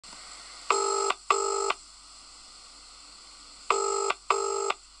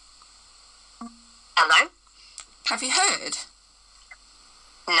Hello? Have you heard?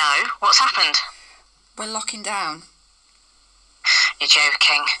 No. What's happened? We're locking down. You're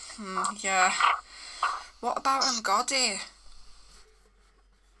joking. Yeah. What about Ymgodir?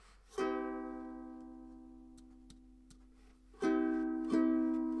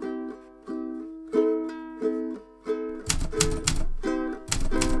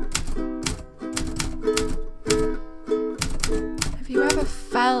 Have you ever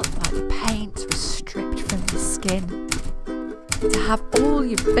felt like the paint was stripped from your skin? To have all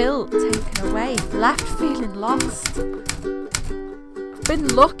you've built taken away, left feeling lost? I've been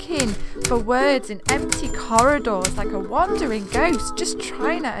looking for words in empty corridors like a wandering ghost, just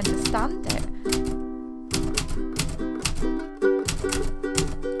trying to understand it.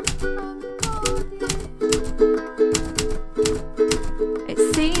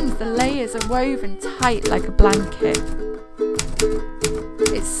 It seems the layers are woven tight like a blanket.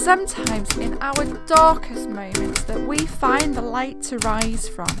 It's sometimes in our darkest moments that we find the light to rise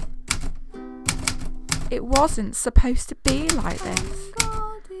from. It wasn't supposed to be like this.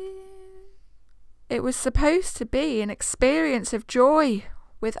 It was supposed to be an experience of joy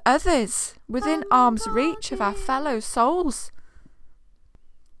with others, within arm's reach of our fellow souls.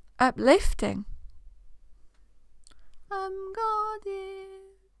 Uplifting. Ymgodir.